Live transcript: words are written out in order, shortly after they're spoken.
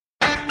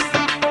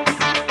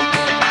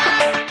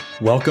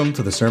Welcome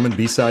to the Sermon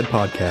B-Side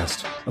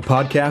Podcast, a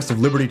podcast of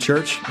Liberty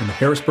Church in the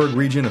Harrisburg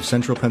region of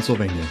central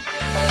Pennsylvania.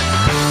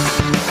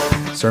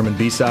 Sermon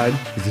B-Side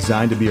is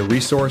designed to be a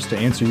resource to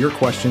answer your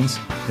questions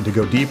and to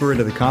go deeper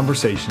into the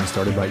conversation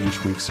started by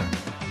each week's sermon.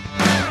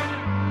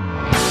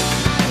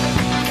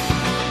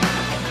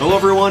 Hello,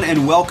 everyone,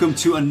 and welcome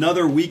to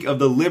another week of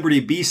the Liberty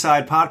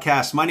B-Side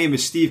Podcast. My name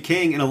is Steve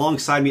King, and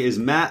alongside me is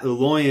Matt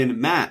Loyan.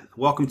 Matt,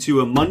 welcome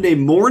to a Monday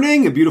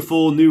morning, a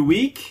beautiful new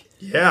week.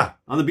 Yeah.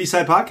 On the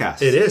B-Side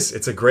Podcast. It is.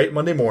 It's a great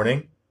Monday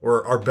morning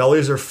where our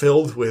bellies are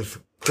filled with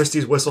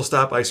Christie's Whistle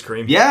Stop ice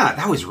cream. Yeah,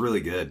 that was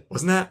really good.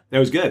 Wasn't that? That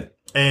was good.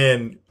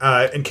 And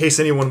in case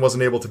anyone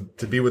wasn't able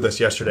to be with us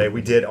yesterday,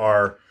 we did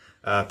our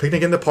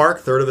picnic in the park,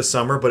 third of the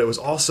summer, but it was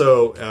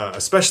also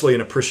especially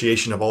an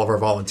appreciation of all of our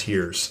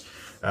volunteers.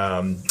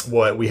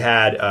 What we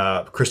had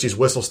Christie's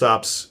Whistle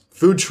Stop's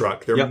food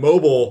truck, their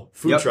mobile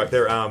food truck.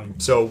 Their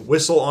so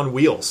Whistle on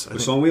Wheels.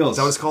 Whistle on Wheels. Is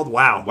that what it's called?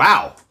 Wow.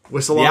 Wow.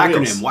 Whistle the on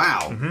acronym, Wheels. wow.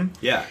 Mm-hmm.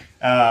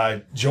 Yeah.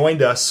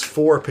 Joined us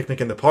for Picnic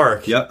in the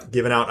Park. Yep.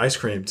 Giving out ice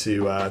cream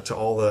to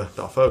all the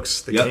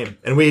folks that came.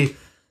 And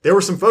there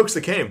were some folks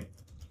that came.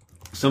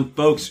 Some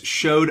folks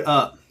showed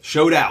out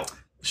for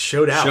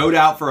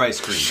ice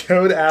cream.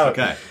 Showed out.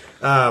 Okay.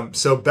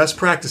 So best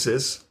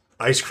practices.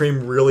 Ice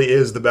cream really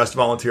is the best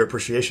volunteer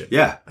appreciation.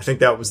 Yeah. I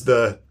think that was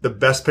the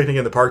best Picnic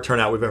in the Park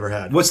turnout we've ever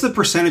had. What's the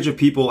percentage of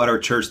people at our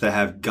church that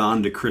have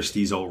gone to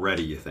Christie's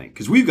already, you think?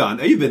 Because we've gone.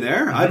 You've been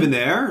there. Mm-hmm. I've been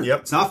there.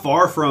 Yep. It's not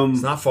far from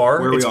It's not far.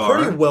 where we are.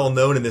 It's pretty well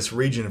known in this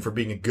region for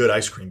being a good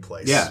ice cream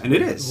place. Yeah, and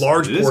it is.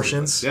 Large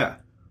portions. Yeah.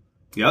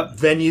 Yep.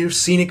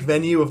 Scenic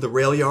venue of the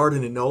rail yard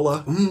in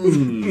Enola.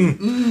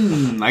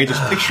 I can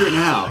just picture it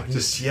now.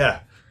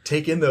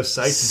 Take in those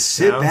sights and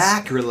sit sounds.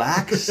 back,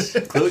 relax,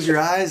 close your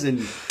eyes,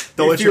 and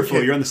Don't let your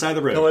you're on the side of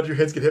the road. Don't let your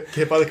heads get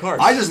hit by the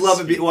cars. I just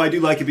love it. I do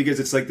like it because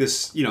it's like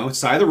this,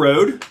 side of the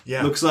road.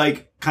 Yeah. Looks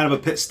like kind of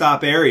a pit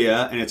stop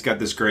area, and it's got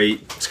this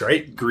It's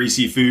great.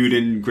 greasy food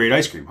and great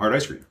ice cream, hard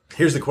ice cream.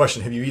 Here's the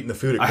question: have you eaten the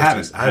food at I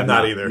Christie's? haven't. I have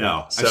not either.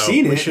 No, So I've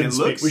seen it. We shouldn't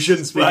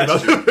it speak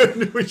about the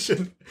food. We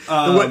shouldn't.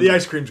 The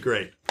ice cream's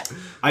great.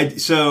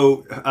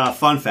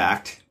 Fun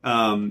fact: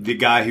 the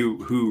guy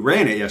who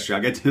ran it yesterday,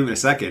 I'll get to him in a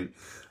second.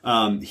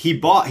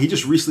 He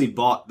just recently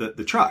bought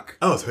the truck.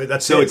 Oh,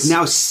 that's so it's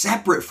now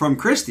separate from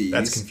Christie's.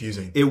 That's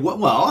confusing.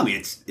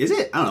 Is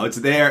it? I don't know. It's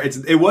there.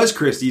 It was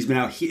Christie's, but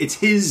now it's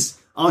his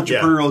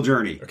entrepreneurial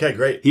journey. Okay,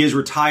 great. He is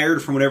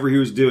retired from whatever he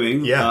was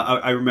doing. Yeah.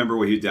 I remember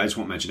what he did. I just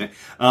won't mention it.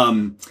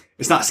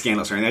 It's not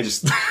scandalous or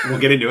anything. We'll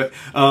get into it.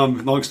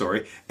 Long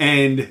story.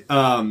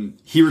 And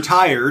he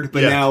retired,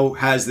 but now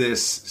has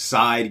this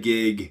side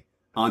gig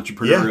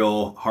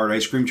entrepreneurial hard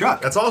ice cream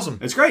truck. That's awesome.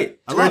 It's great.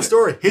 It's a great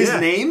story. His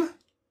name?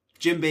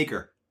 Jim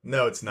Baker.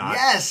 No, it's not.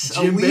 Yes,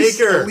 Jim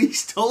Baker.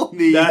 Elise told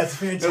me. That's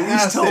fantastic.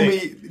 Elise told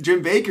me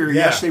Jim Baker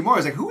yesterday morning. I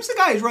was like, "Who's the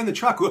guy who's running the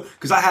truck?"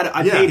 Because I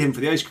paid him for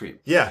the ice cream.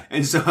 Yeah,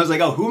 and so I was like,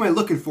 "Oh, who am I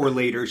looking for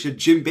later?" She said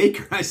Jim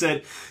Baker. I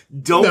said,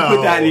 "Don't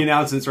put that in the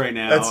announcements right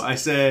now." I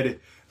said,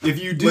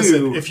 "If you do,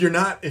 listen,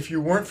 if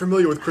you weren't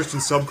familiar with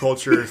Christian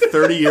subculture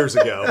 30 years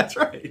ago, that's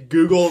right.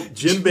 Google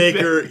Jim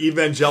Baker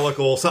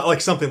evangelical,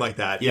 something like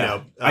that.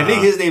 Yeah, I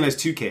think his name has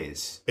 2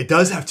 Ks. It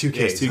does have 2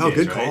 Ks. Oh,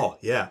 good right? call.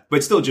 Yeah,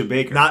 but still Jim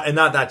Baker.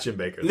 Not that Jim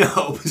Baker.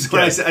 No. So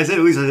I said, at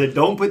least I said,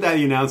 don't put that in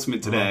the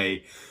announcement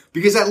today,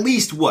 because at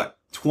least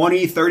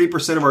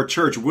 20-30% of our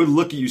church would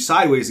look at you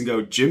sideways and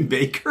go, Jim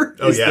Baker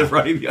is the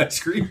running the ice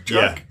cream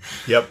truck.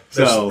 Yeah. Yep.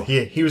 So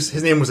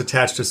his name was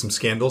attached to some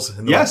scandals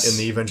in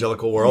the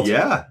evangelical world.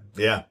 Yeah.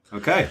 Yeah.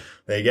 Okay.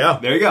 There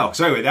you go.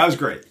 So anyway, that was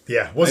great.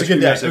 Yeah. It was a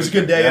good day. It was a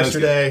good day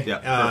yesterday.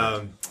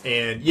 Yeah.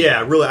 And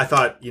really, I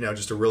thought,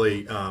 just a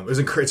really,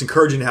 it's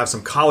encouraging to have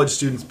some college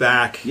students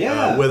back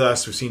with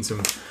us. We've seen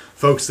some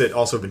folks that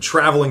also have been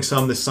traveling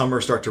some this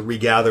summer start to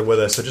regather with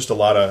us. So just a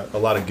lot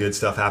of good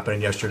stuff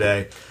happening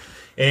yesterday.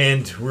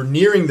 And we're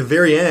nearing the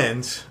very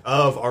end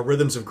of our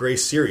Rhythms of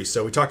Grace series.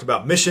 So we talked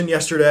about mission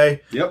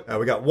yesterday. Yep.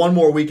 We got one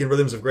more week in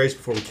Rhythms of Grace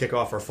before we kick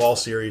off our fall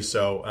series.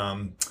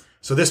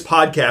 So this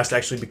podcast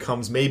actually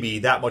becomes maybe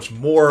that much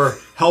more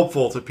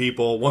helpful to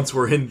people once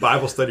we're in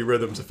Bible study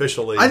rhythms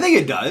officially. I think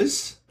it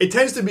does. It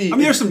tends to be.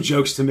 There's some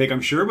jokes to make, I'm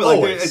sure, but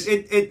always.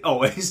 It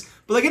always.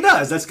 But it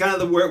does. That's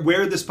kind of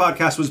where this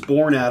podcast was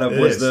born out of.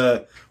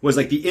 Was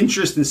like the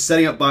interest in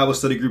setting up Bible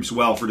study groups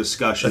well for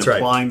discussion,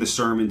 applying the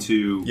sermon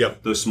to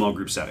those small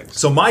group settings.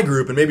 So my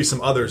group and maybe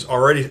some others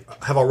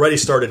have already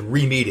started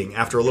re-meeting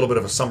after a little bit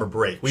of a summer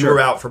break. We were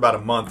out for about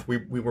a month. We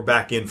were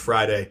back in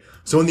Friday.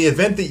 So in the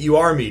event that you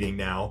are meeting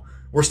now,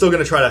 we're still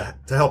going to try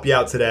to help you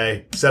out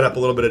today, set up a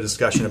little bit of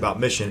discussion about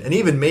mission, and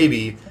even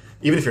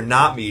if you're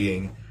not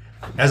meeting,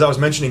 as I was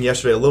mentioning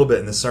yesterday a little bit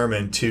in the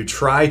sermon, to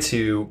try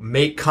to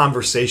make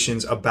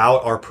conversations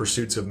about our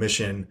pursuits of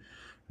mission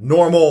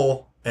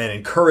normal and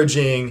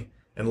encouraging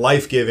and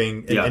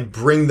life-giving and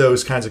bring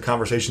those kinds of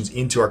conversations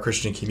into our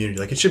Christian community.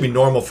 Like, it should be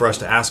normal for us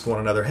to ask one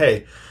another,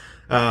 hey,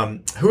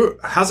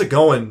 how's it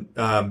going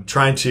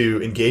trying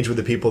to engage with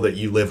the people that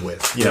you live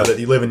with, that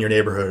you live in your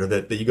neighborhood or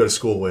that you go to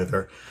school with,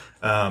 or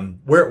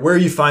where are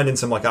you finding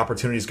some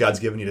opportunities God's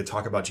given you to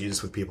talk about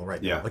Jesus with people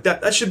right now? Like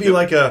that should be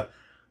like a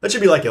that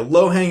should be like a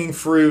low-hanging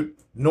fruit,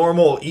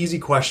 normal, easy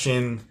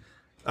question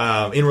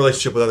in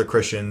relationship with other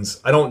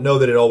Christians. I don't know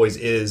that it always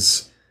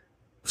is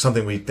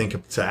something we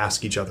think to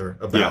ask each other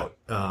about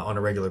on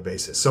a regular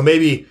basis. So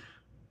maybe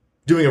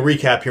doing a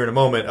recap here in a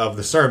moment of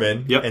the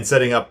sermon and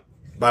setting up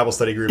Bible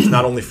study groups,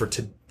 not only for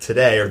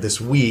today or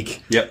this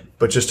week,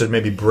 but just to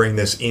maybe bring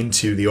this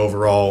into the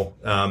overall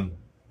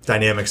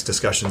dynamics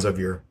discussions of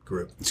your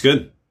group. It's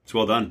good. It's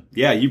well done.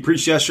 Yeah, you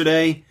preached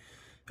yesterday,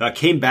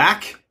 came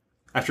back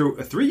after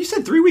you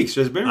said 3 weeks.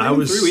 Has it been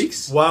 3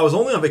 weeks? Well, I was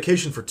only on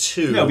vacation for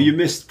 2. No, but you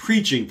missed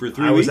preaching for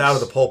 3 weeks. I was out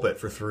of the pulpit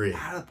for 3.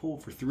 Out of the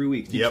pulpit for 3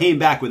 weeks. You came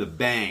back with a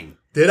bang.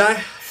 Did I?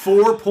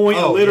 4-point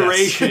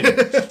alliteration.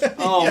 Yes.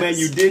 Man,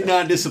 you did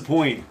not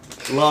disappoint.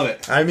 Love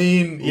it. I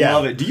mean,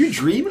 Love it. Do you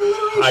dream in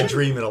alliteration? I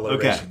dream in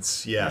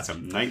alliterations. Okay. Yeah. That's a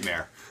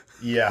nightmare.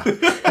 Yeah.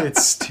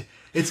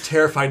 It's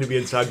terrifying to be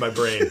inside my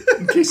brain,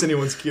 in case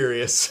anyone's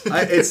curious.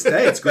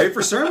 It's great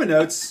for sermon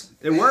notes.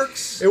 It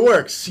works. It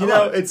works. You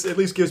know, it at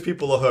least gives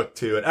people a hook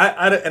to it.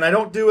 And I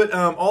don't do it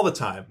all the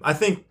time. I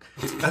think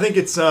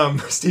it's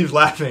Steve's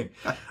laughing.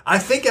 I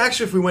think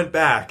actually if we went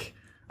back,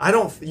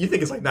 you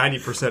think it's like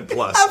 90%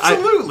 plus.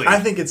 Absolutely. I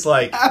think it's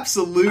like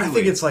absolutely. I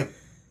think it's like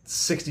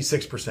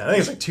 66%. I think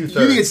it's like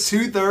 2/3. You think it's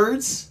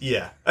 2/3?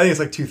 Yeah, I think it's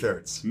like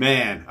 2/3.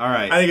 Man, all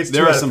right. I think it's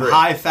there are some 3.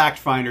 high fact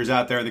finders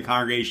out there in the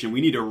congregation. We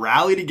need to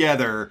rally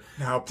together.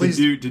 Now, please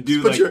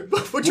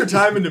put your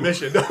time into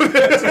mission.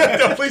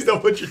 Please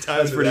don't put your time.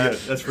 That's pretty good.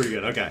 That's pretty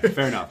good. Okay,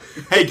 fair enough.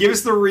 Hey, give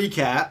us the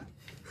recap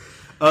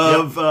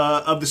of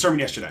the sermon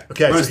yesterday.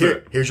 Okay,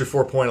 so here's your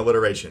 4-point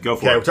alliteration. Go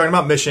for it. We're talking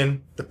about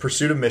mission, the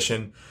pursuit of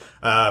mission,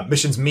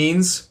 mission's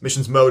means,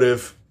 mission's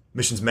motive,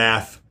 mission's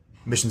math,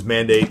 mission's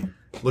mandate.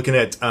 Looking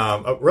at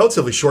a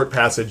relatively short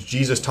passage,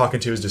 Jesus talking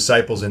to his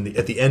disciples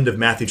at the end of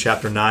Matthew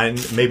chapter 9.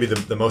 Maybe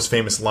the most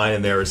famous line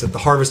in there is that the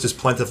harvest is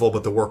plentiful,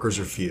 but the workers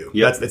are few.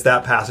 Yep. It's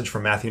that passage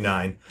from Matthew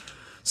 9.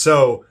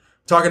 So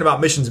talking about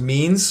mission's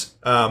means,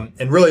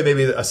 and really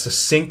maybe a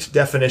succinct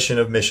definition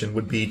of mission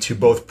would be to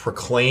both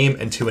proclaim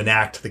and to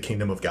enact the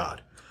kingdom of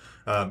God.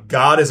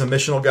 God is a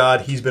missional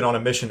God. He's been on a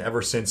mission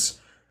ever since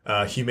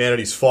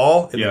humanity's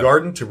fall in the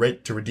garden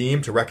to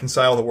redeem, to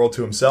reconcile the world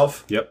to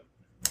himself. Yep.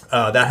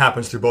 That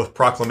happens through both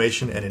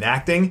proclamation and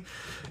enacting.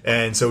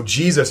 And so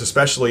Jesus,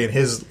 especially in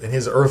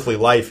his earthly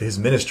life, his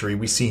ministry,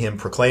 we see him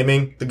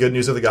proclaiming the good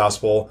news of the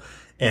gospel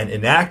and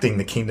enacting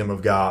the kingdom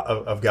of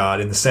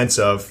God in the sense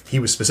of, he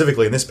was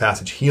specifically in this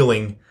passage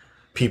healing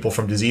people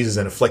from diseases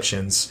and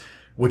afflictions,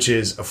 which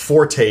is a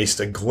foretaste,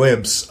 a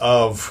glimpse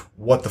of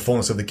what the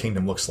fullness of the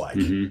kingdom looks like.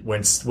 Mm-hmm.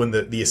 When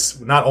the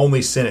not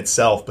only sin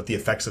itself, but the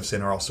effects of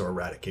sin are also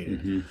eradicated.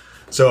 Mm-hmm.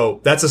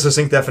 So that's a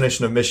succinct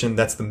definition of mission.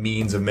 That's the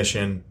means of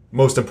mission.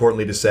 Most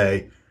importantly to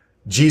say,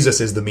 Jesus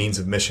is the means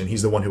of mission.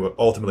 He's the one who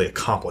ultimately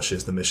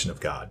accomplishes the mission of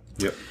God.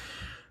 Yep.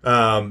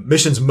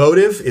 Mission's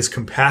motive is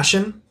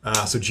compassion.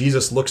 So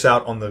Jesus looks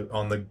out on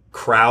the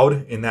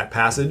crowd in that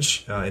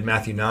passage in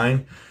Matthew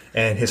 9,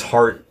 and his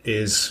heart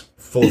is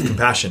full of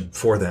compassion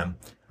for them.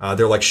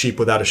 They're like sheep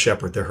without a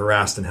shepherd. They're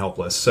harassed and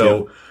helpless.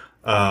 So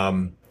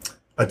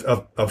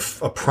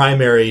a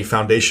primary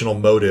foundational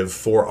motive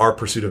for our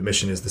pursuit of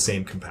mission is the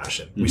same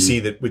compassion. Mm-hmm.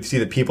 We see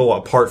that people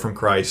apart from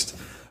Christ,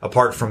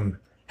 apart from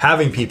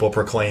having people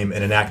proclaim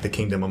and enact the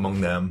kingdom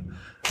among them,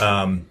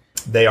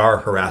 they are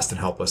harassed and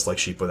helpless like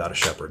sheep without a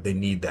shepherd. They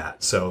need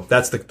that. So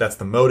that's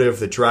the motive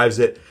that drives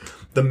it.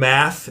 The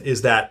math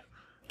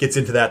gets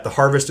into that. The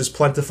harvest is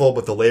plentiful,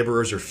 but the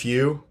laborers are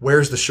few.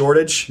 Where's the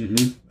shortage?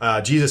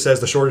 Mm-hmm. Jesus says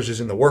the shortage is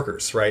in the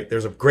workers, right?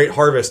 There's a great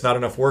harvest, not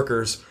enough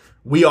workers.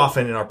 We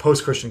often, in our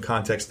post-Christian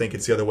context, think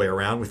it's the other way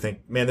around. We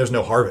think, man, there's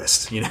no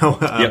harvest.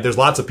 There's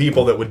lots of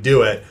people that would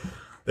do it.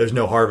 There's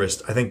no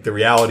harvest. I think the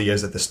reality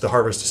is that the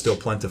harvest is still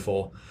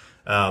plentiful,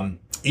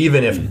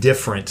 even if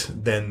different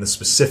than the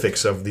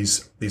specifics of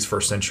these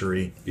first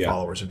century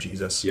followers of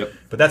Jesus. Yep.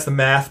 But that's the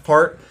math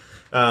part.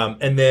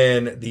 And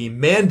then the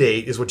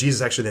mandate is what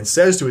Jesus actually then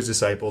says to his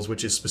disciples,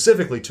 which is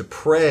specifically to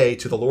pray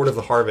to the Lord of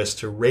the harvest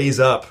to raise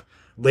up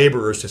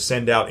laborers to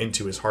send out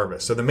into his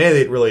harvest. So the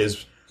mandate really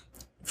is,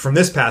 from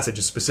this passage,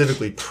 is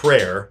specifically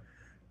prayer,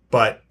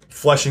 but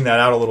fleshing that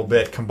out a little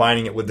bit,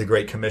 combining it with the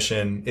Great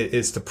Commission,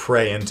 is to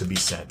pray and to be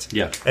sent.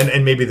 Yeah.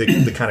 And maybe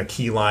the kind of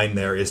key line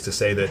there is to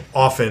say that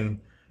often,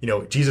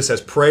 Jesus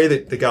says, pray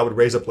that God would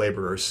raise up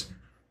laborers.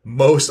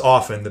 Most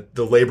often,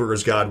 the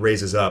laborers God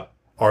raises up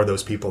are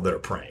those people that are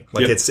praying.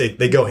 Like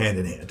they go hand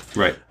in hand.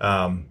 Right.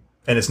 And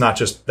it's not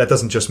just, that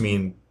doesn't just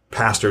mean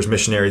pastors,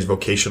 missionaries,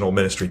 vocational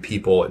ministry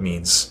people. It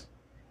means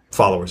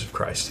followers of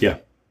Christ. Yeah.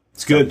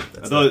 It's good.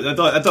 I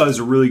thought it was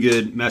a really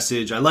good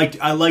message. I liked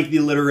the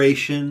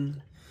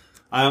alliteration.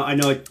 I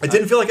know it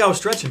didn't feel like I was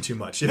stretching too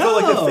much. It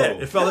felt like it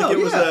fit. It felt like it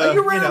was.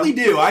 You rarely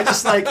do. I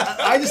just think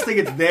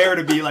it's there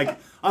to be like.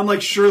 I'm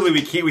like, surely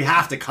we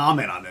have to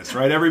comment on this,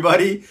 right,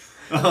 everybody?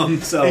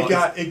 So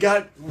it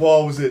got.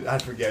 Well, was it? I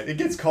forget. It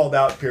gets called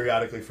out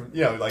periodically from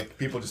like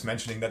people just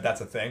mentioning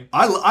that's a thing.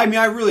 I mean,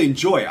 I really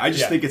enjoy it. I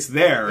just think it's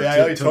there.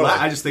 Totally.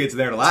 I just think it's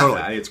there to laugh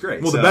at. It's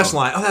great. Well, the best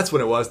line. Oh, that's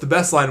what it was. The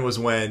best line was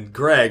when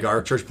Greg,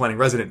 our church planning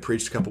resident,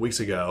 preached a couple weeks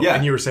ago. Yeah.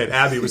 And you were saying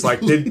Abby was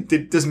like,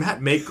 does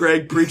Matt make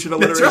Greg preach in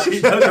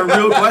alliteration? That's right. That was a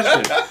real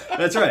question.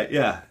 That's right.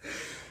 Yeah.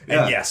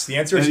 And yes, the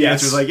answer is and yes. The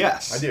answer is like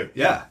yes. I do.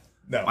 Yeah.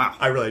 No, wow.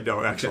 I really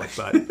don't actually.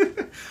 But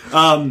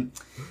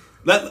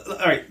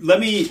all right. Let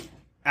me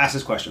ask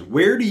this question.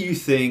 Where do you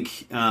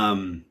think?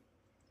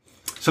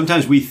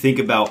 Sometimes we think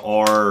about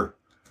our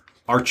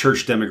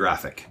church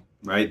demographic,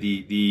 right?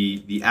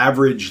 The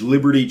average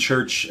Liberty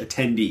Church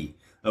attendee,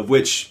 of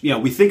which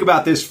we think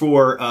about this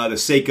for the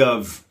sake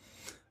of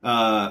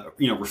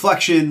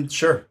reflection.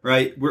 Sure.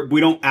 Right.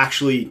 We don't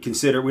actually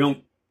consider.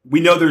 We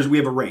know we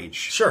have a range.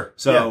 Sure.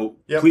 So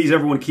please,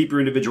 everyone, keep your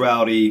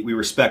individuality. We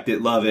respect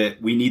it, love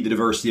it. We need the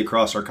diversity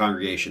across our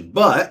congregation.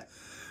 But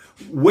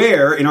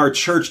where in our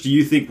church do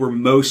you think we're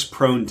most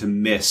prone to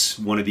miss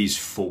one of these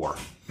four?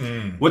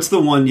 What's the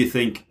one you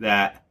think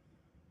that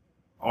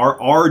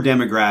our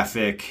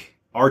demographic,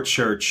 our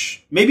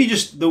church, maybe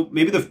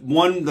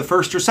the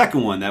first or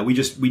second one that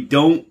we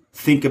don't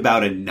think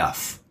about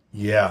enough?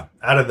 Yeah.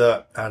 Out of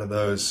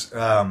those.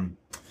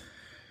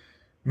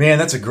 Man,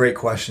 that's a great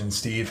question,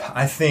 Steve.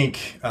 I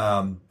think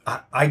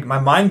my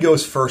mind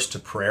goes first to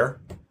prayer.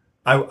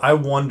 I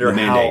wonder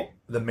how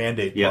the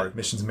mandate part,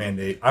 missions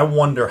mandate. I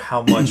wonder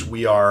how much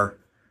we are,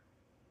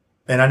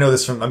 and I know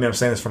this I'm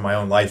saying this from my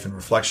own life and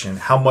reflection,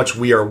 how much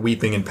we are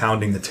weeping and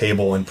pounding the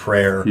table in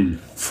prayer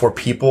for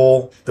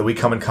people that we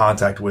come in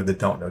contact with that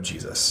don't know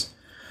Jesus.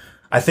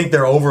 I think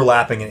they're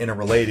overlapping and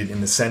interrelated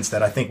in the sense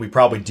that I think we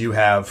probably do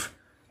have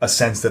a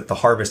sense that the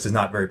harvest is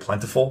not very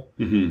plentiful,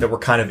 that we're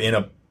kind of in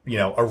a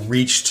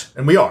reached,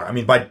 and we are. I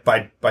mean,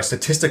 by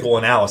statistical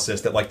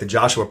analysis that like the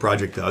Joshua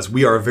Project does,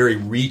 we are a very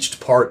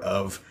reached part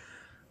of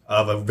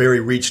a very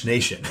reached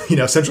nation.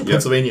 Central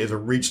Pennsylvania is a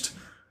reached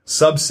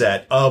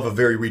subset of a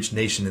very reached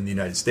nation in the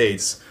United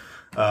States.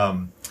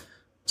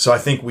 So I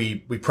think we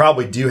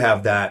probably do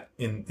have that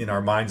in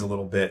our minds a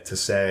little bit to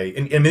say,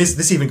 and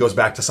this even goes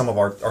back to some of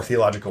our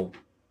theological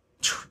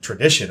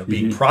tradition of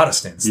being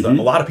Protestants. A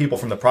lot of people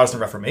from the Protestant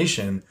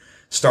Reformation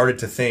started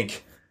to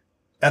think,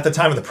 at the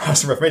time of the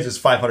Protestant Reformation, it's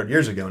 500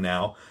 years ago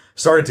now,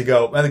 started to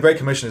go, the Great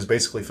Commission is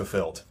basically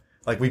fulfilled.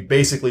 Like, we've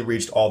basically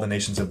reached all the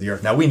nations of the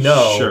earth. Now, we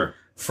know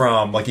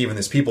from, like, even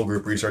this people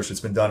group research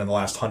that's been done in the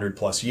last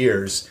 100+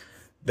 years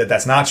that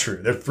that's not true.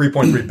 There are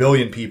 3.3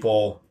 billion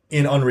people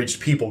in unreached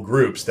people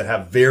groups that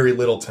have very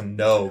little to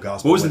no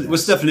gospel witness.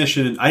 What's the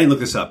definition? I didn't look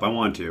this up. I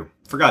wanted to.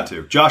 Forgot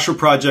to. Joshua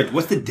Project,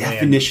 what's the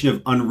definition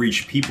of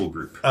unreached people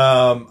group?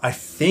 I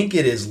think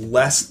it is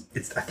less.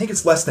 I think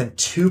it's less than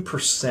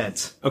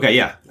 2%. Okay,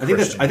 yeah. I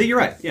think you're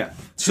right. Yeah.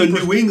 So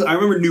New England. I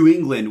remember New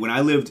England when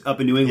I lived up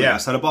in New England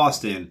outside of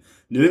Boston.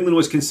 New England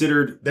was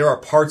considered. There are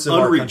parts of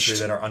unreached. our country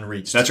that are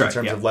unreached. That's right. In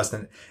terms of less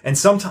than. And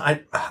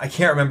sometimes I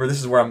can't remember. This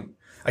is where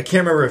I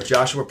can't remember if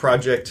Joshua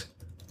Project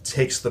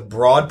takes the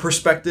broad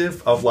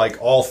perspective of like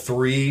all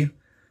three.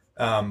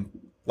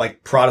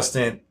 Like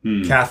Protestant,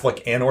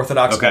 Catholic, and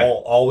Orthodox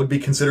all would be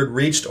considered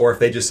reached, or if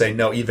they just say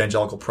no,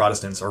 evangelical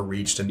Protestants are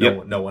reached and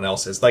no one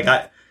else is. Like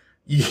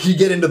you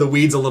get into the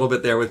weeds a little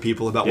bit there with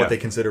people about what they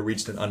consider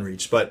reached and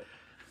unreached. But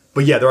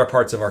yeah, there are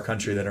parts of our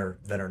country that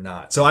are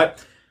not. So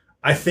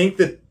I think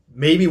that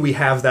maybe we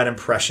have that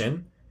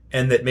impression,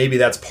 and that maybe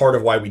that's part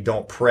of why we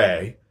don't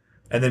pray.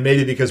 And then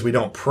maybe because we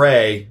don't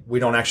pray, we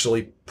don't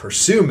actually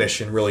pursue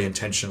mission really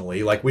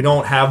intentionally. Like we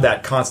don't have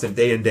that constant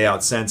day in, day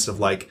out sense of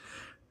like,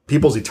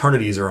 people's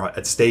eternities are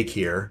at stake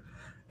here,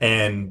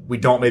 and we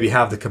don't maybe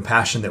have the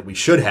compassion that we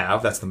should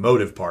have. That's the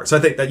motive part. So I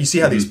think that you see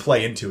how these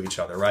play into each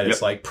other, right? Yep.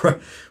 It's like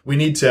we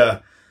need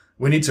to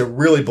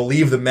really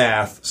believe the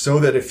math so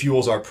that it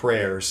fuels our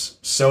prayers,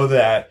 so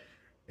that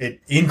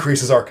it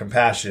increases our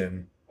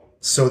compassion,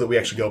 so that we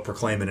actually go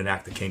proclaim and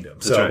enact the kingdom.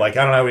 That's so, like,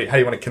 I don't know how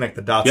you want to connect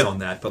the dots on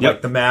that, but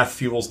like the math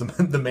fuels the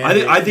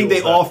mandate. I think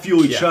they all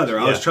fuel each other.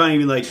 I was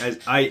trying to be like,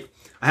 I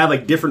have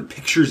like different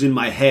pictures in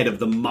my head of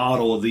the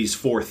model of these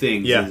four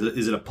things. Yeah.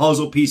 Is it a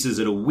puzzle piece? Is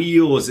it a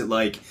wheel? Is it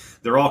like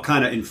they're all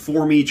kind of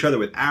informing each other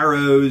with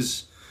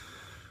arrows?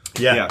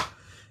 Yeah.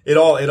 It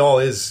all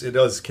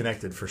is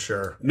connected for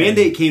sure.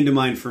 Mandate came to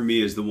mind for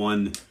me as the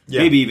one,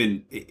 maybe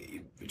even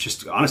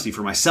just honestly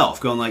for myself,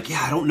 going like,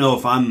 I don't know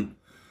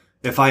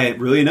if I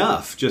really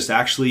enough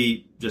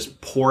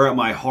just pour out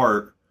my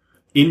heart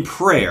in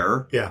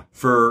prayer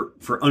for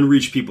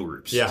unreached people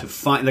groups to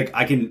find, like,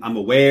 I'm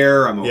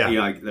aware,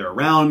 they're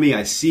around me,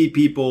 I see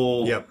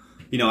people.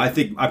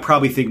 I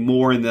probably think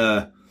more in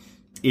the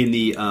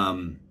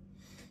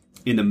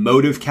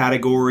motive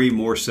category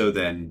more so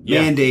than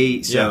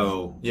mandate.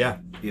 So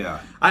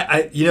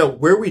I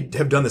where we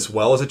have done this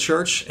well as a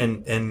church,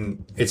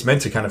 and it's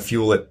meant to kind of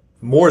fuel it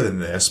more than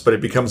this, but it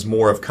becomes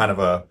more of kind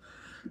of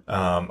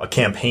a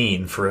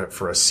campaign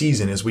for a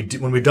season, is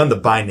when we've done the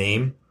by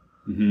name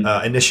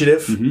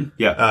initiative,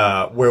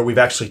 Yeah. where we've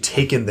actually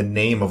taken the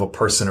name of a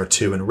person or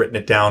two and written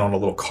it down on a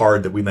little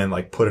card that we then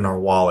like put in our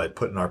wallet,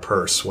 put in our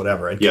purse,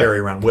 whatever, and carry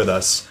around with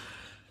us,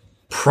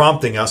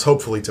 prompting us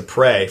hopefully to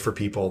pray for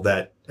people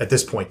that at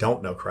this point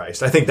don't know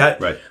Christ. I think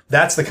that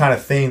that's the kind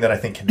of thing that I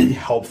think can be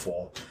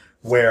helpful,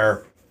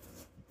 where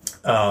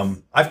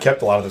I've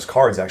kept a lot of those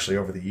cards actually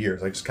over the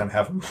years. I just kind of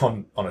have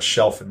them on a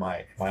shelf in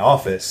my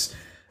office.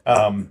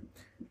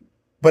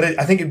 But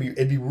I think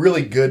it'd be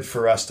really good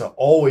for us to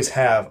always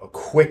have a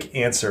quick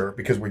answer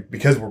because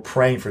we're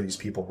praying for these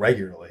people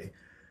regularly.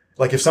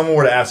 Like if someone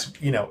were to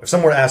ask,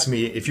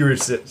 me, if you were,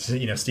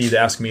 Steve, to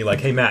ask me like,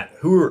 hey Matt,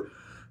 who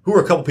are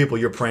a couple people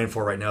you're praying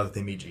for right now that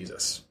they meet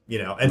Jesus?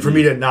 And for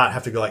me to not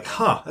have to go like,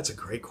 that's a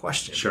great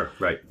question. Sure.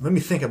 Right. Let me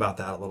think about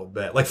that a little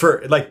bit.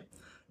 Like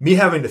me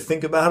having to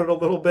think about it a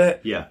little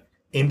bit. Yeah.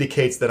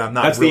 Indicates that I'm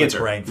not really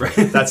praying for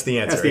it. That's the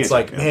answer. It's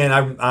like,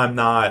 man, I'm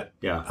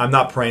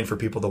not praying for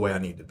people the way I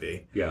need to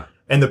be. Yeah.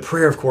 And the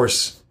prayer, of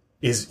course,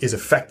 is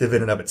effective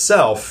in and of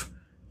itself,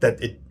 that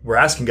we're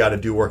asking God to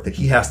do work that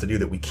he has to do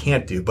that we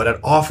can't do. But it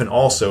often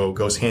also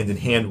goes hand in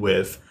hand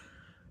with,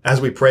 as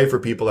we pray for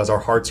people, as our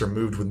hearts are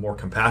moved with more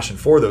compassion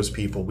for those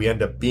people, we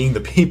end up being the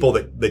people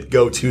that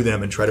go to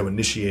them and try to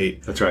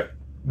initiate. That's right.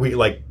 We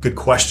like good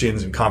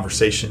questions and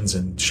conversations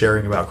and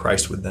sharing about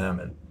Christ with them.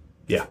 And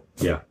yeah.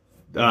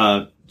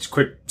 Just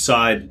quick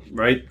side,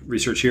 right?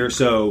 Research here.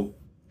 So,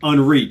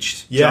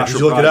 Unreached. Yeah, did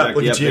you look Project. it up?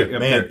 Look at you,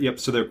 man. Yep.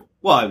 So they're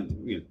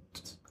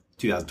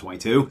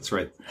 2022. It's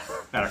right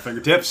at our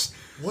fingertips.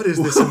 What is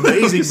this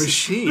amazing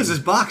machine? What is this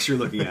box you're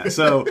looking at?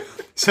 So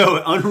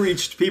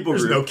Unreached people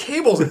There's group. no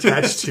cables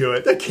attached to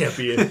it. That can't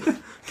be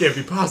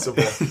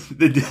possible.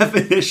 The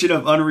definition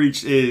of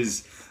Unreached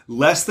is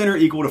less than or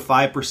equal to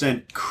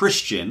 5%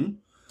 Christian.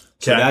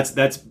 So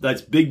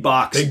that's big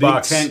box,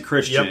 big tent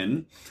Christian.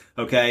 Yep.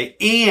 Okay.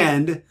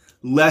 And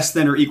less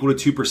than or equal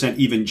to 2%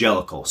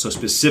 evangelical. So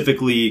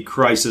specifically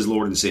Christ as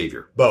Lord and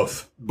Savior.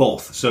 Both.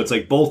 So it's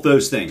like both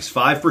those things.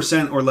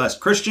 5% or less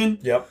Christian.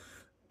 Yep.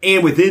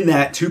 And within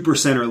that,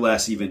 2% or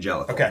less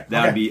evangelical. Okay.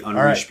 That would be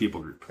Unreached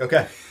people group.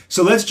 Okay.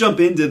 So let's jump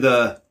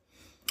into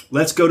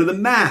let's go to the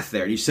math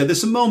there. You said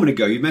this a moment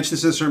ago. You mentioned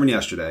this in the sermon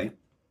yesterday.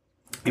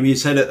 And you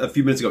said it a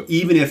few minutes ago,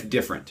 even if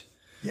different.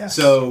 Yes.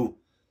 So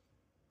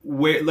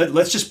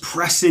let's just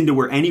press into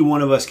where any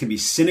one of us can be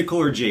cynical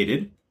or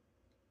jaded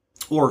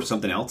or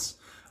something else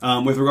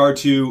with regard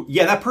to,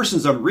 that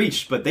person's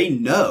unreached, but they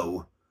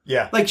know.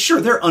 Yeah. Like,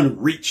 sure, they're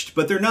unreached,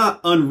 but they're not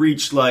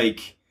unreached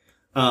like,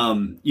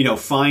 find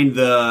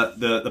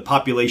the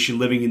population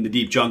living in the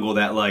deep jungle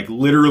that like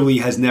literally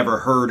has never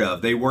heard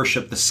of. They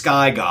worship the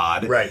sky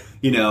god. Right.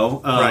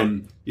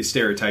 You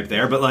stereotype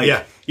there, but like,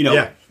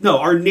 Yeah. No,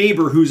 our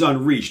neighbor who's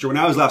unreached, or when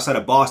I was outside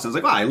of Boston, I was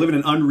like, wow, I live in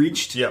an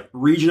unreached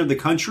region of the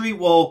country.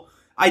 Well,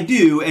 I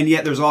do. And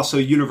yet there's also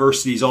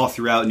universities all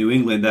throughout New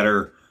England that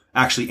are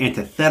actually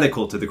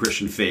antithetical to the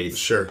Christian faith.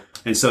 Sure.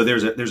 And so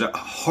there's a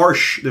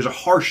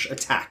harsh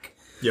attack.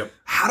 Yep.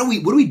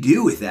 What do we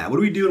do with that? What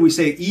do we do when we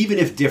say even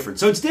if different?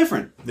 So it's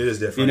different. It is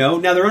different.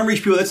 Now they're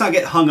unreached people. Let's not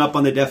get hung up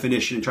on the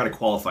definition and try to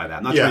qualify that.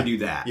 I'm not trying to do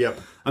that. Yep.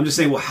 I'm just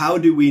saying, well, how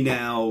do we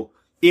now,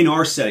 in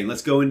our setting,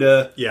 let's go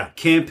into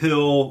Camp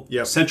Hill,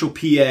 Central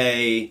PA.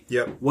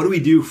 Yep. What do we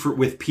do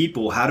with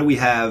people? How do we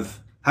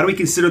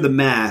consider the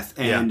math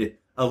and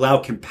allow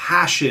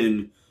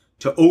compassion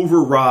to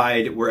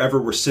override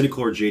wherever we're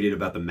cynical or jaded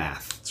about the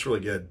math? It's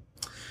really good.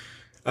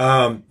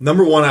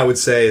 Number one, I would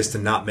say, is to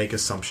not make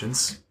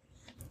assumptions.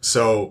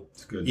 So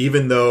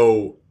even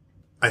though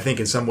I think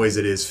in some ways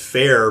it is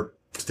fair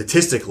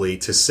statistically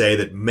to say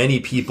that many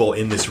people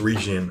in this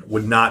region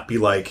would not be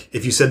like,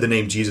 if you said the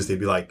name Jesus, they'd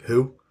be like,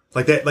 who?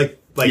 Like that, like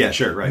yeah,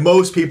 sure, right.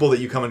 Most people that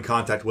you come in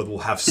contact with will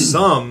have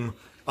some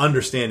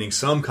understanding,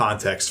 some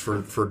context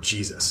for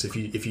Jesus if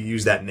you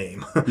use that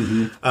name.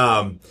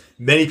 Mm-hmm.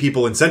 Many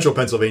people in central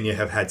Pennsylvania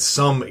have had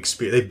some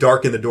experience. They've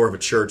darkened the door of a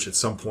church at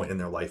some point in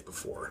their life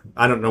before.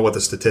 I don't know what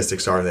the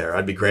statistics are there.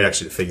 I'd be great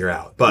actually to figure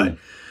out.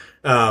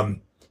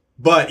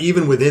 But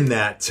even within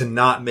that, to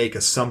not make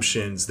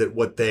assumptions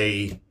that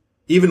they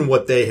even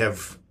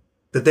have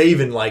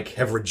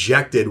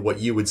rejected what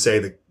we would say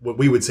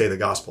the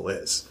gospel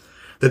is.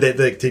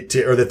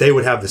 That they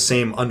would have the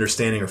same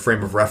understanding or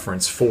frame of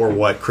reference for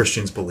what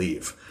Christians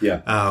believe,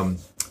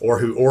 or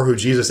who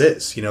Jesus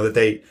is.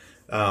 That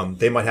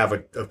they might have a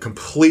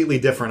completely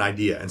different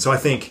idea, and so I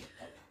think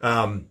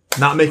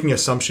not making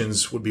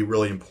assumptions would be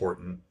really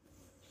important.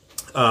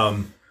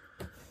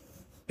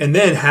 And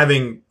then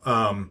having,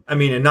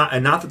 and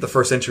not that the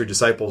first century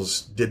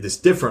disciples did this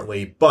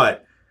differently,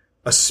 but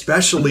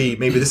especially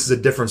maybe this is a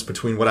difference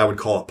between what I would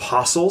call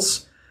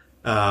apostles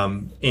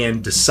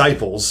and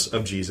disciples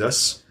of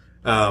Jesus.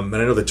 And I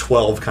know the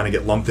 12 kind of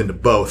get lumped into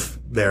both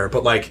there,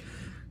 but like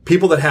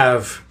people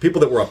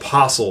that were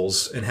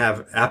apostles and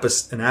have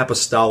an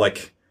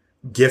apostolic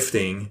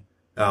gifting,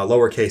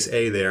 lowercase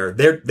a there,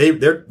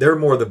 they're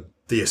more the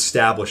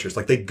establishers.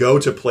 Like they go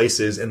to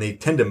places and they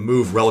tend to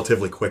move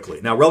relatively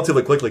quickly. Now,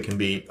 relatively quickly can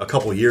be a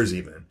couple of years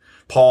even.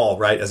 Paul,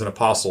 right, as an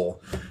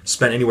apostle,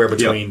 spent anywhere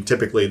between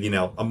typically,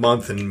 a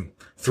month and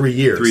 3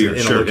 years, 3 years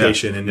in sure, a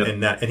location,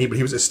 yeah. and he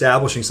was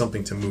establishing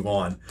something to move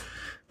on.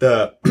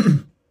 The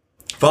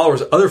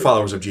other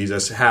followers of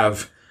Jesus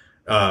have,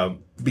 and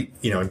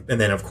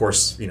then of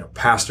course,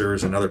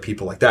 pastors and other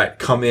people like that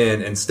come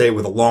in and stay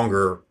with a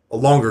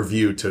longer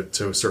view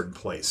to a certain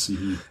place.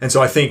 Mm-hmm. And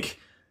so I think,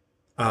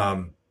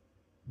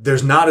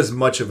 there's not as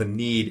much of a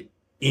need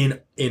in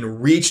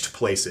reached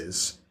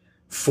places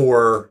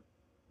for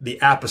the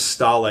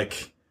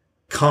apostolic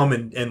come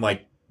and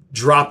like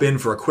drop in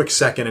for a quick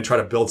second and try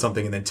to build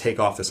something and then take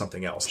off to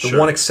something else. The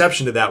one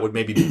exception to that would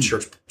maybe be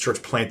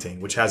church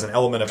planting, which has an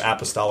element of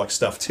apostolic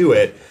stuff to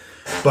it,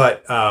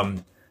 but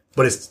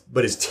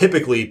it's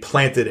typically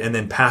planted and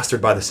then pastored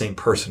by the same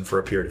person for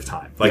a period of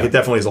time. Like it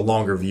definitely is a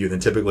longer view than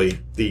typically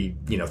the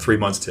 3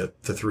 months to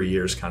 3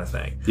 years kind of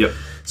thing. Yep.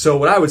 So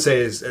what I would say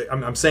is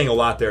I'm saying a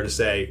lot there to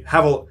say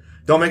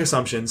don't make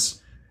assumptions.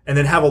 And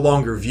then have a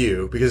longer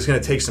view, because it's going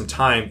to take some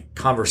time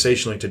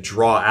conversationally to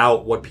draw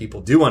out what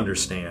people do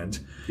understand.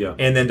 Yeah.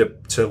 And then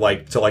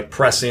to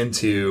press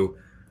into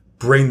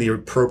bring the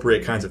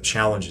appropriate kinds of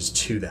challenges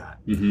to that.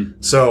 Mm-hmm.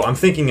 So I'm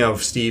thinking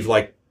of, Steve,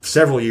 like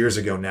several years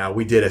ago now,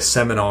 we did a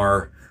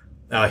seminar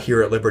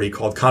here at Liberty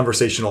called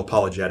Conversational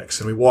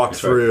Apologetics. And we walked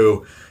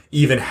through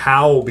even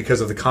how,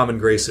 because of the common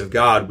grace of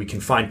God, we can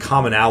find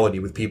commonality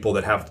with people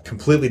that have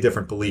completely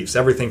different beliefs.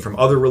 Everything from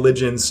other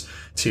religions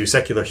to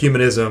secular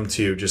humanism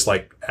to just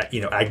like,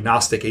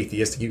 agnostic,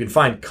 atheistic. You can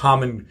find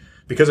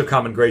because of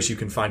common grace, you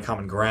can find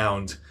common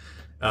ground,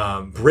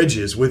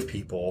 bridges with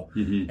people,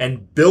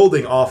 and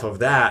building off of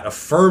that,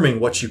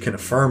 affirming what you can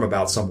affirm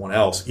about someone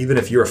else, even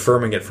if you're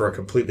affirming it for a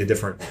completely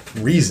different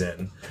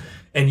reason,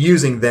 and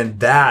using then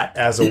that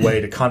as a way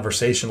to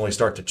conversationally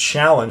start to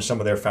challenge some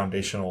of their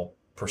foundational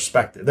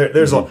perspective.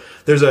 There's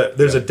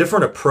a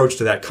different approach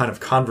to that kind of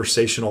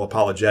conversational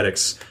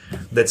apologetics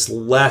that's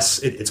less,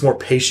 it's more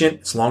patient,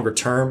 it's longer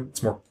term,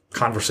 it's more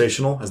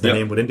conversational, as the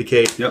name would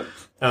indicate. Yep.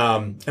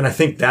 And I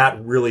think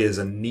that really is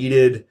a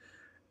needed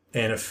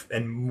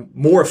and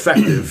more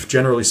effective,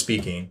 generally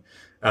speaking.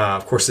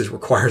 Of course, it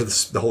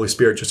requires the Holy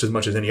Spirit just as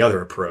much as any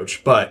other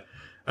approach, but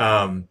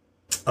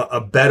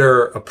a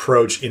better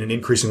approach in an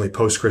increasingly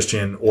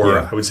post-Christian or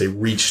I would say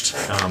reached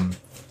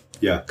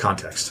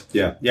context.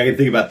 Yeah. I can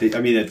think about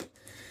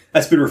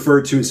that's been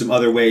referred to in some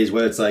other ways,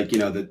 whether it's like,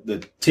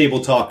 the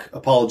table talk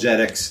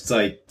apologetics. It's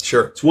like,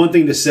 it's one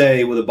thing to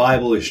say, well, the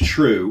Bible is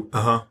true.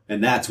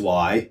 And that's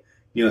why,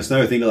 it's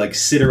another thing to like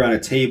sit around a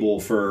table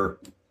for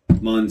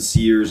months,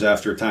 years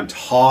after a time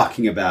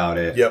talking about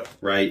it. Yep.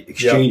 Right.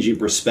 Exchanging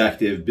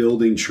perspective,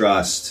 building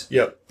trust.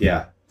 Yep.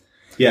 Yeah.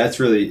 Yeah. I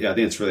think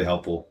it's really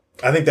helpful.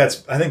 I think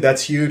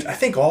that's huge. I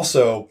think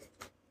also,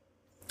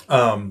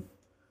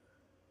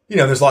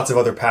 there's lots of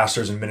other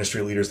pastors and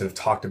ministry leaders that have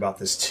talked about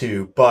this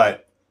too,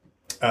 but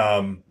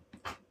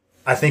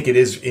I think it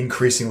is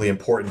increasingly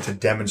important to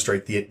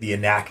demonstrate the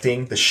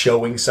enacting, the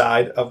showing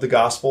side of the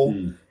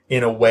gospel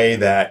in a way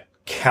that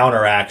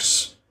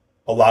counteracts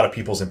a lot of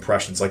people's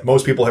impressions. Like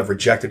most people have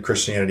rejected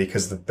Christianity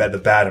because of the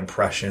bad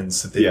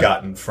impressions that they've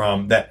gotten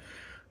from that.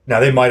 Now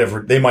they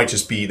might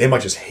just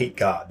hate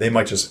God. They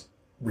might just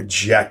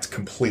reject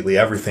completely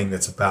everything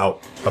that's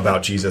about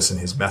Jesus and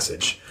his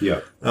message.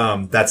 Yeah.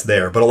 That's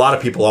there. But a lot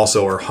of people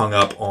also are hung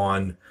up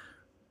on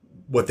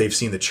what they've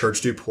seen the church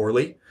do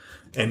poorly.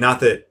 And not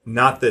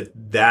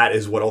that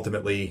is what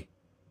ultimately,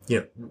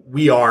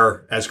 we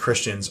are as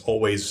Christians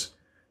always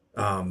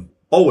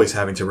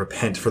having to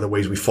repent for the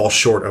ways we fall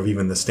short of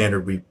even the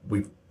standard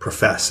we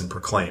profess and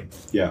proclaim.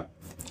 Yeah.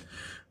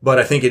 But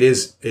I think it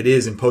is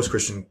in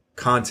post-Christian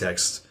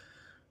context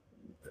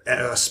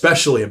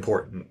especially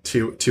important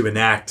to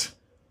enact,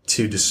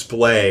 to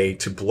display,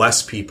 to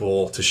bless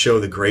people, to show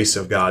the grace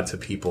of God to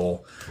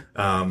people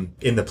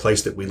in the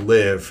place that we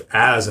live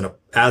as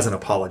an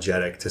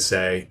apologetic, to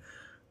say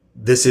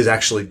this is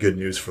actually good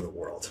news for the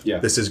world. Yeah.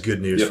 This is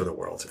good news for the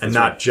world, and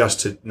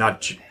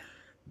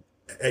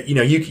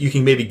you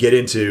can maybe get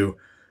into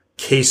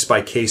case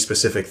by case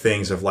specific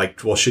things of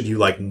like, well, should you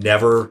like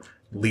never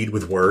lead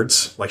with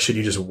words? Like, should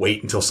you just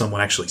wait until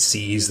someone actually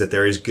sees that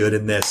there is good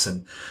in this?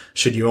 And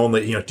should you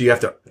only, do you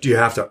have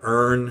to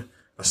earn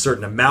a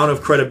certain amount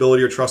of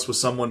credibility or trust with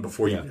someone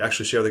before you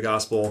actually share the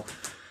gospel?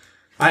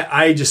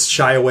 I just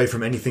shy away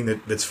from anything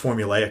that's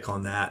formulaic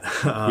on that.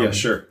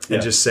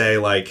 And just say,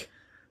 like,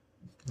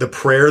 the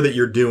prayer that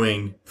you're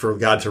doing for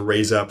God to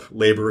raise up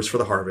laborers for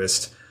the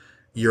harvest,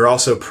 you're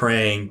also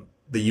praying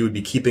that you would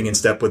be keeping in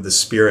step with the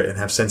Spirit and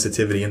have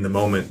sensitivity in the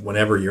moment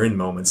whenever you're in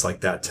moments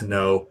like that to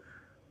know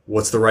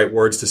what's the right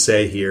words to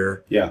say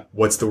here. Yeah.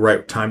 What's the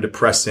right time to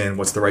press in?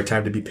 What's the right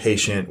time to be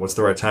patient? What's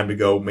the right time to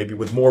go maybe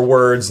with more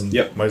words and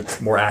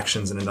more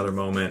actions in another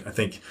moment? I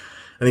think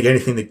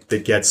anything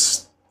that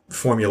gets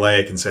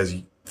formulaic and says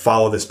you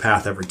follow this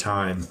path every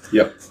time.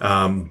 Yep.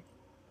 I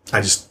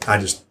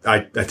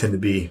tend to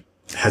be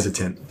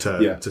hesitant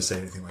to say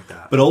anything like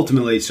that. But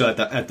ultimately, so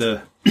at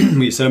the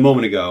we said a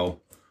moment ago,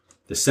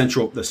 the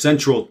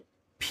central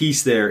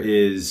piece there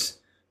is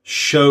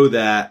show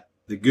that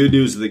the good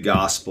news of the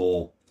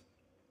gospel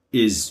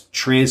is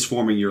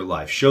transforming your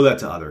life. Show that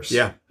to others.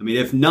 Yeah. I mean,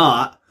 if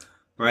not,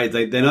 right?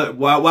 Like, then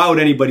why would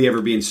anybody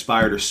ever be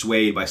inspired or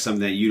swayed by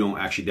something that you don't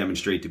actually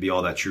demonstrate to be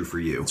all that true for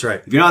you? That's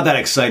right. If you're not that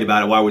excited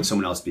about it, why would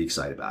someone else be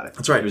excited about it?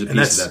 That's right. There's a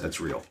piece of that that's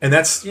real. And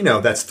that's,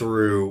 that's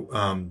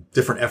through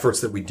different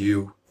efforts that we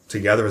do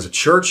together as a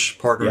church,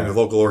 partnering with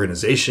local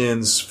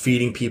organizations,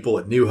 feeding people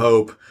at New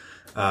Hope,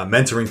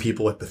 mentoring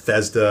people at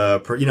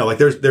Bethesda.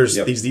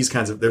 There's these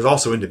kinds of, there's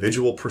also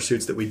individual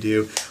pursuits that we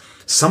do.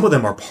 Some of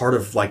them are part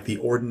of like the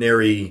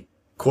ordinary,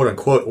 quote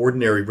unquote,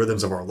 ordinary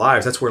rhythms of our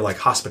lives. That's where like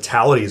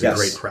hospitality is a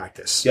great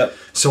practice. Yep.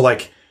 So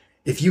like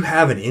if you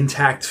have an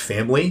intact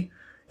family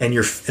and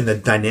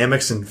the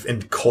dynamics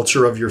and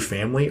culture of your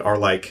family are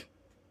like,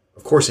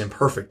 of course,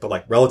 imperfect, but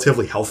like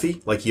relatively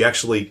healthy, like you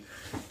actually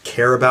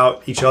care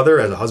about each other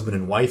as a husband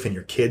and wife, and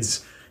your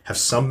kids have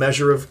some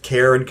measure of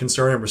care and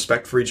concern and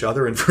respect for each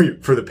other and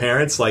for the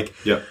parents, like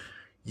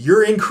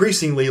you're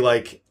increasingly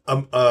like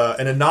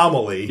an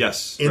anomaly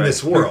in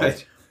this world.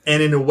 Right.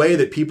 And in a way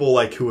that people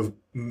like who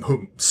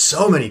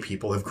so many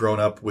people have grown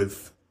up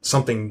with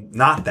something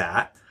not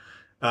that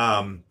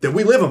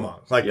we live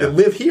among, like that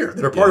live here,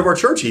 that are part of our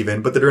church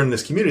even, but that are in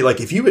this community. Like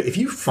if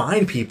you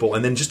find people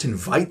and then just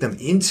invite them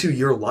into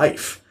your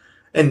life,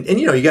 and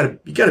you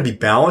gotta be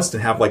balanced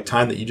and have like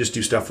time that you just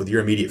do stuff with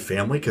your immediate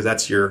family, because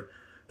that's your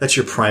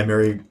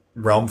primary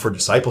realm for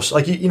discipleship.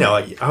 Like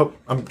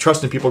I'm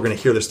trusting people are going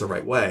to hear this the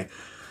right way.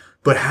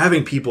 But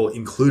having people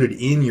included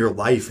in your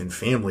life and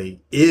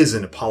family is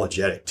an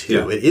apologetic too.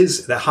 Yeah. It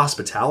is, that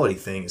hospitality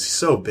thing is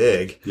so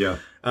big. Yeah.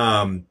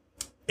 And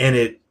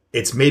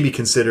it's maybe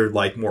considered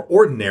like more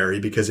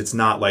ordinary because it's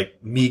not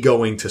like me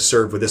going to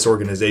serve with this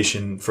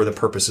organization for the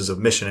purposes of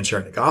mission and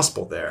sharing the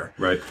gospel there.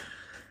 Right.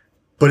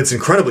 But it's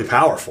incredibly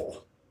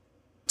powerful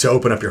to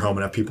open up your home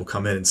and have people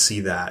come in and see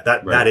that.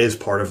 That is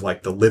part of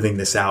like the living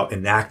this out,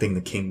 enacting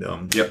the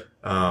kingdom. Yep.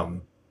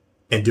 And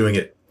doing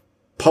it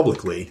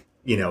publicly.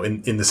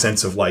 In the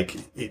sense of like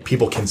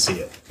people can see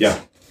it. Yeah.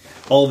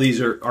 All of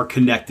these are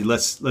connected.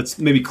 Let's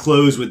maybe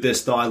close with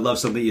this thought. I love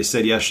something you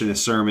said yesterday in the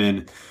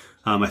sermon.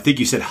 I think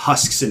you said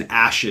husks and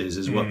ashes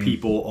is what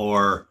people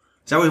are.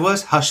 Is that what it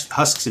was?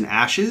 Husks and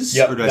ashes?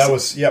 Yep. That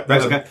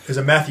was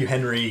a Matthew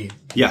Henry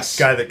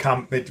guy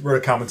that wrote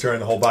a commentary on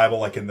the whole Bible,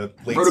 like in the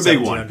late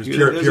 1700s.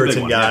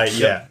 Puritan guy.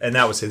 Yeah. And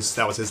that was his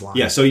line.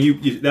 Yeah. So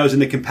that was in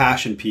the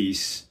compassion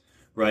piece,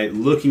 right?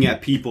 Looking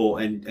at people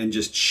and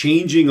just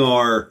changing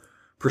our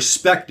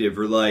perspective,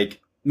 or like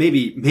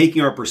maybe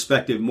making our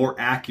perspective more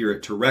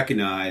accurate to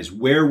recognize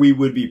where we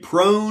would be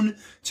prone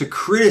to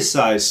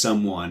criticize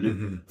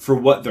someone for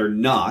what they're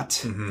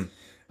not,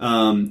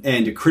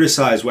 and to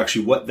criticize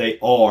actually what they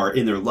are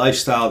in their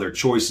lifestyle, their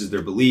choices,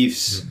 their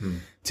beliefs,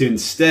 to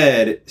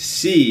instead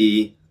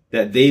see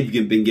that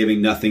they've been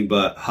giving nothing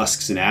but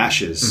husks and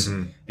ashes,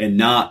 and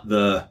not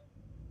the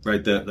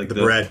bread,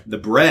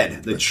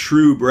 the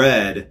true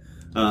bread,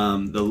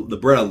 the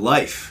bread of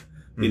life.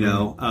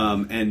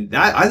 And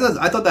that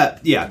I thought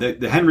that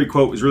the Henry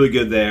quote was really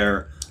good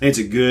there. And it's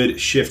a good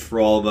shift for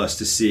all of us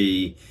to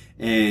see.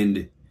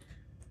 And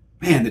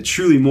man, that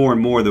truly more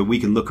and more that we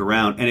can look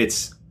around, and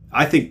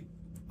I think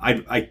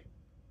I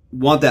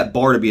want that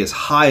bar to be as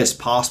high as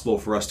possible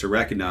for us to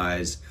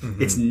recognize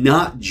it's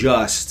not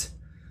just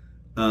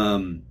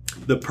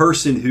the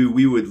person who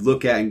we would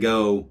look at and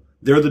go,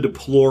 they're the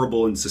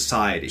deplorable in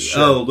society.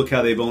 Sure. Oh, look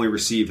how they've only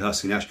received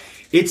husk and ash.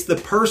 It's the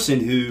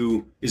person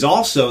who is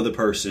also the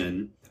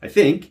person, I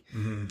think,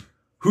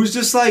 who's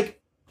just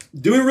like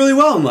doing really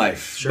well in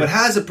life, but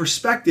has a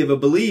perspective, a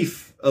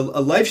belief, a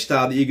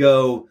lifestyle that you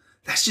go,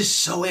 that's just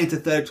so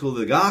antithetical to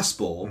the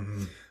gospel.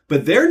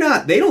 But they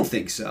don't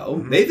think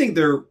so. They think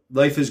their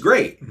life is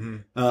great.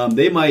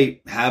 They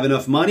might have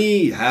enough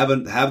money, have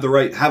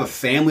a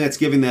family that's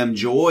giving them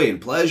joy and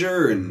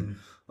pleasure and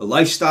a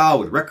lifestyle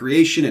with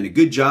recreation and a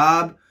good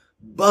job,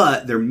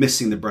 but they're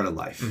missing the bread of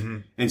life.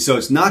 And so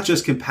it's not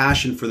just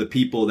compassion for the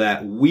people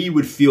that we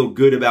would feel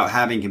good about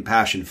having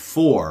compassion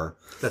for.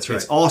 That's right.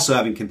 It's also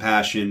having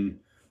compassion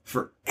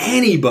for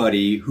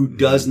anybody who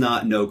does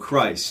not know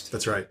Christ.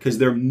 That's right. Because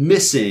they're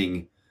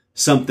missing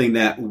something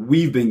that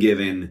we've been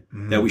given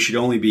that we should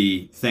only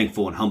be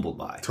thankful and humbled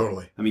by.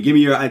 Totally. I mean, give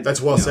me your...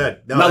 That's well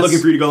said. No, I'm not looking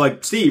for you to go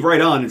like, Steve,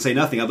 right on, and say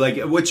nothing. I'm like,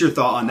 what's your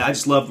thought on that? I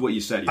just loved what you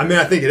said. I mean,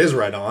 I think it is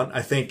right on.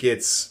 I think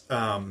it's...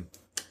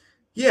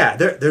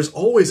 there's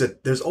always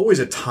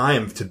a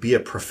time to be a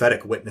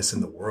prophetic witness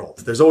in the world.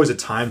 There's always a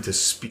time to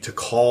speak, to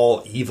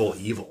call evil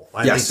evil.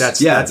 I think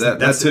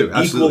that's too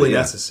equally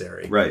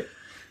necessary. Right.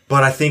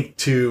 But I think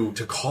to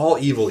call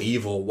evil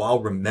evil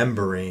while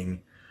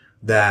remembering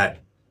that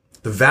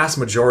the vast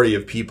majority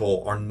of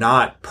people are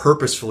not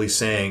purposefully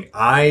saying,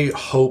 I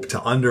hope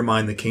to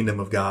undermine the kingdom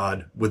of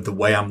God with the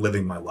way I'm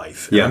living my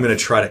life. And I'm going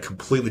to try to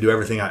completely do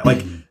everything I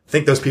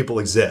think those people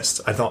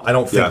exist. I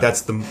don't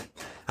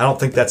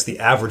think that's the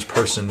average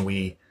person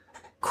we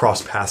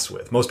cross paths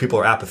with. Most people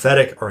are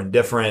apathetic or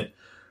indifferent,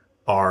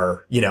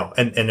 if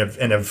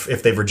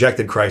they've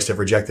rejected Christ, have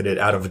rejected it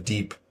out of a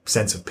deep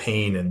sense of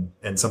pain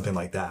and something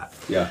like that.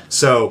 Yeah.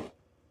 So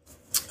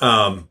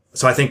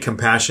I think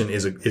compassion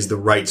is the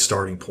right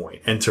starting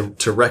point, and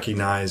to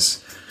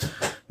recognize,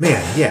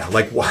 man,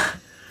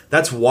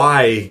 that's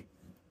why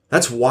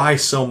That's why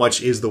so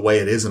much is the way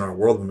it is in our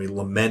world when we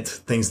lament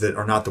things that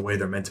are not the way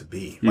they're meant to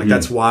be. Like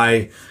that's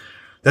why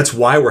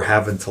we're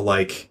having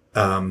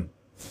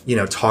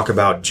to talk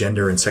about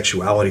gender and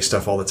sexuality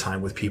stuff all the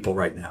time with people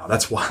right now.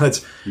 That's why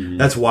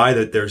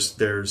that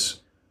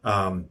there's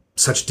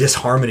such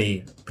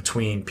disharmony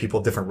between people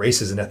of different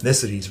races and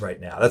ethnicities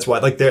right now. That's why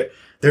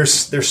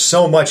there's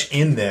so much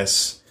in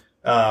this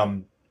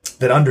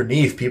that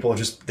underneath people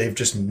they've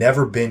just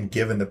never been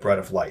given the bread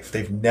of life.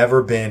 They've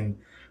never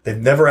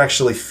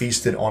actually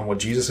feasted on what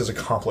Jesus has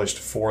accomplished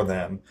for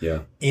them.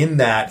 Yeah. In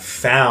that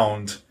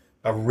found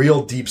a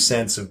real deep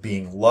sense of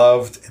being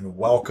loved and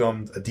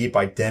welcomed, a deep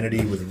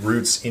identity with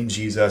roots in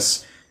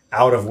Jesus,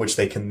 out of which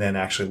they can then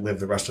actually live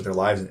the rest of their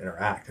lives and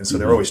interact. And so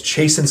they're always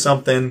chasing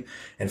something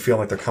and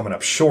feeling like they're coming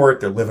up short.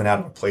 They're living out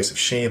of a place of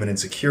shame and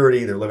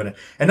insecurity. And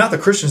not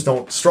that Christians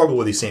don't struggle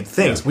with these same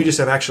things. Yeah. We just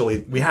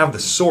we have the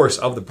source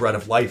of the bread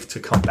of life to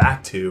come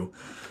back to.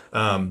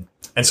 And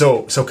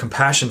so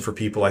compassion for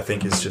people, I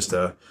think, is just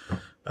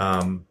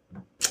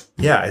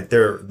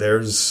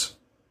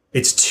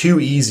it's too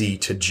easy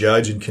to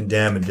judge and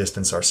condemn and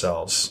distance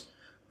ourselves,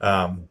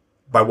 by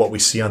what we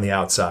see on the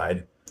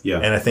outside. Yeah.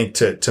 And I think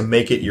to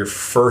make it your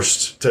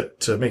first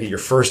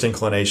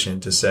inclination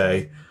to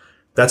say,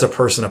 that's a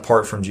person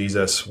apart from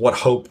Jesus. What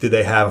hope do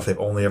they have if they've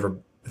only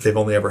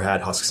ever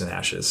had husks and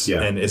ashes?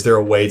 Yeah. And is there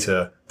a way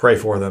to pray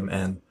for them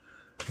and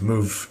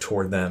move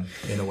toward them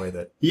in a way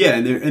that you've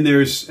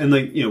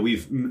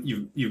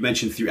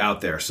mentioned throughout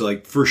there, so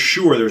like for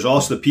sure there's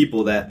also the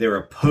people that they're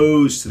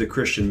opposed to the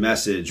Christian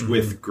message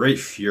with great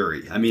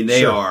fury. I mean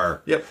they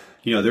are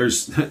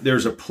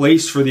there's a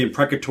place for the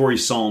imprecatory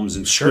psalms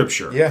in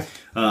scripture.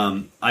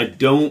 I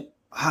don't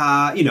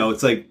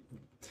it's like,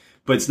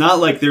 but it's not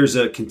like there's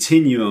a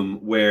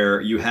continuum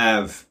where you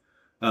have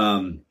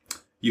the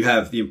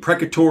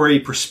imprecatory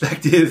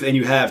perspective and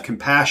you have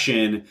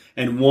compassion,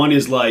 and one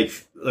is like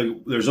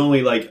there's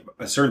only like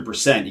a certain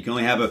percent. You can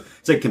only have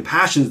it's like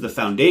compassion's the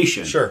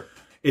foundation. Sure.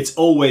 It's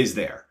always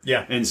there.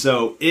 Yeah. And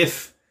so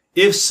if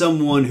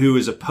someone who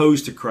is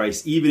opposed to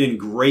Christ, even in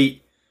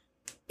great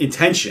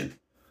intention,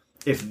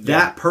 if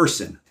that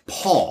person,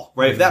 Paul,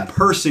 right, if that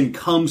person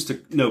comes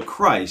to know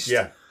Christ,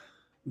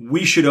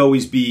 we should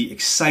always be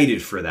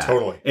excited for that.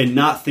 Totally. And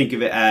not think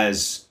of it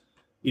as,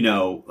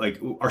 like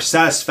our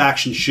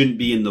satisfaction shouldn't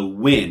be in the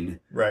win.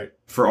 Right.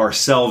 For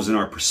ourselves and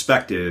our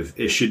perspective,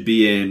 it should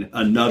be in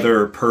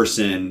another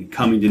person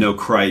coming to know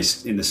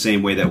Christ in the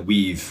same way that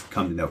we've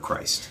come to know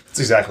Christ.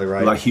 That's exactly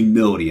right. About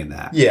humility in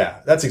that.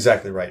 Yeah, that's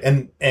exactly right.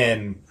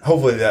 And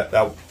hopefully that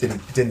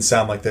didn't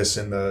sound like this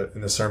in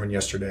the sermon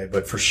yesterday,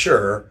 but for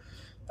sure,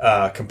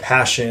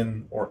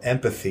 compassion or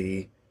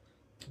empathy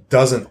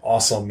doesn't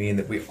also mean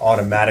that we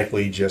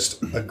automatically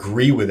just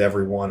agree with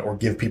everyone or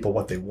give people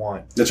what they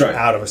want. That's right.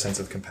 Out of a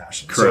sense of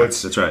compassion.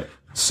 Correct. That's right.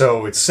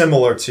 So it's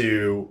similar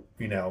to,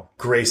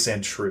 grace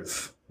and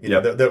truth.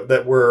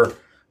 That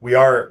we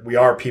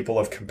are people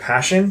of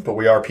compassion, but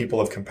we are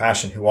people of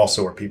compassion who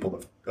also are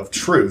people of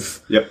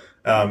truth. Yep.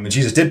 And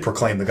Jesus did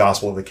proclaim the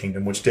gospel of the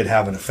kingdom, which did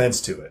have an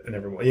offense to it, and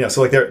everyone,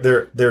 so like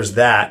there's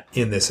that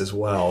in this as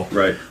well.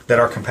 Right. That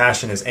our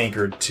compassion is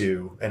anchored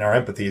to, and our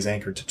empathy is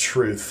anchored to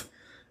truth.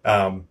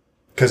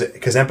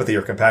 Because empathy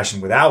or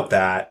compassion, without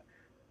that,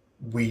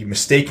 we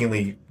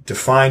mistakenly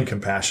define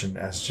compassion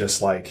as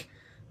just like,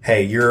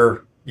 hey,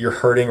 you're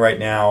hurting right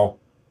now,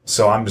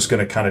 so I'm just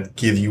going to kind of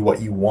give you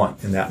what you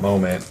want in that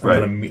moment.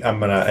 Right.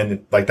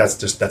 And like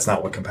that's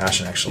not what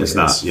compassion actually is. It's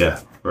not.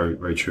 Yeah. Very,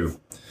 very true.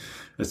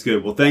 That's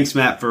good. Well, thanks,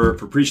 Matt, for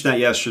preaching that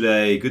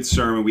yesterday. Good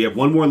sermon. We have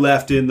one more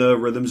left in the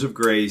Rhythms of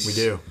Grace. We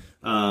do.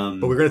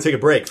 But we're going to take a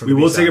break from We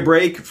will B-side. take a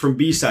break from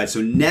B-side.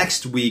 So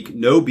next week,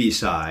 no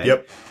B-side.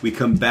 Yep. We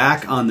come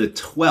back on the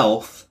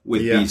 12th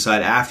with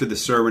B-side after the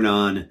sermon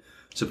on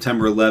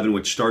September 11,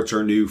 which starts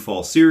our new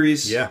fall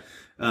series. Yeah.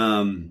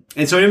 And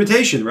so an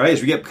invitation, right?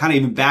 As we get kind of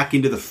even back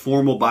into the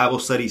formal Bible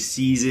study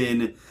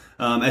season,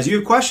 as you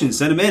have questions,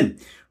 send them in,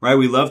 right?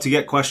 We love to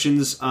get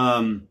questions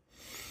on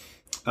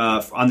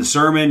the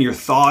sermon, your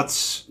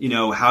thoughts,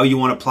 how you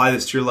want to apply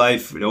this to your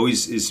life. It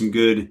always is some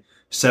good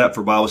setup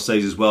for Bible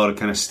studies as well to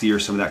kind of steer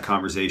some of that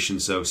conversation.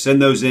 So send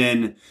those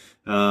in.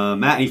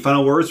 Matt, any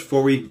final words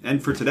before we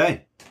end for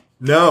today?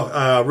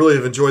 No, really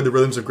have enjoyed the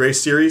Rhythms of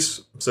Grace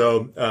series.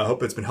 So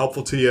hope it's been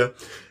helpful to you.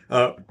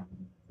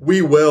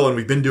 We will, and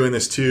we've been doing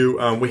this too.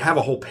 We have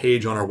a whole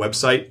page on our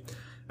website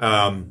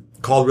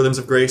called Rhythms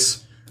of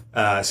Grace.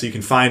 So you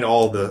can find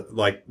all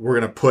we're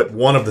going to put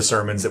one of the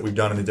sermons that we've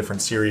done in the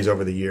different series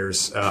over the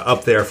years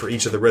up there for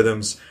each of the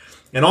rhythms.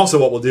 And also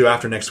what we'll do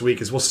after next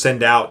week is we'll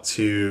send out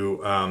to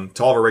all of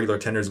our regular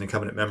attenders and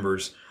covenant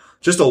members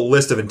just a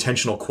list of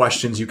intentional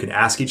questions you can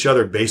ask each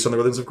other based on the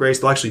Rhythms of Grace.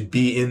 They'll actually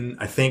be in,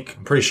 I'm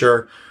pretty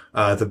sure,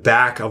 the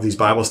back of these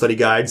Bible study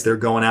guides. They're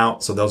going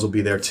out, so those will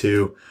be there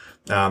too.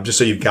 Just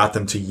so you've got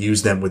them to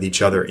use them with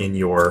each other in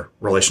your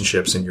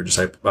relationships and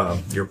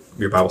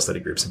your Bible study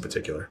groups in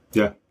particular.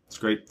 Yeah, that's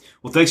great.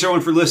 Well, thanks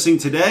everyone for listening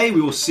today.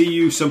 We will see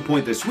you some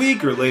point this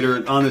week or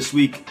later on this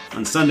week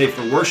on Sunday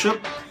for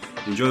worship.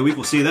 Enjoy the week.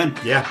 We'll see you then.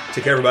 Yeah.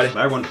 Take care, everybody.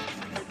 Bye, everyone.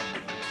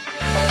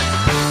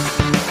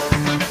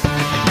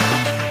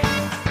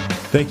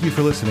 Thank you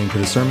for listening to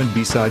the Sermon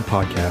B-Side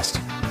podcast.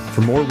 For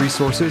more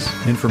resources,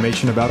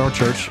 information about our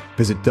church,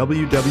 visit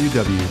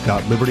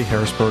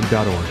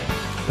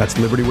www.libertyharrisburg.org. That's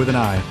Liberty with an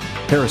I,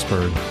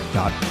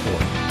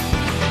 Harrisburg.org.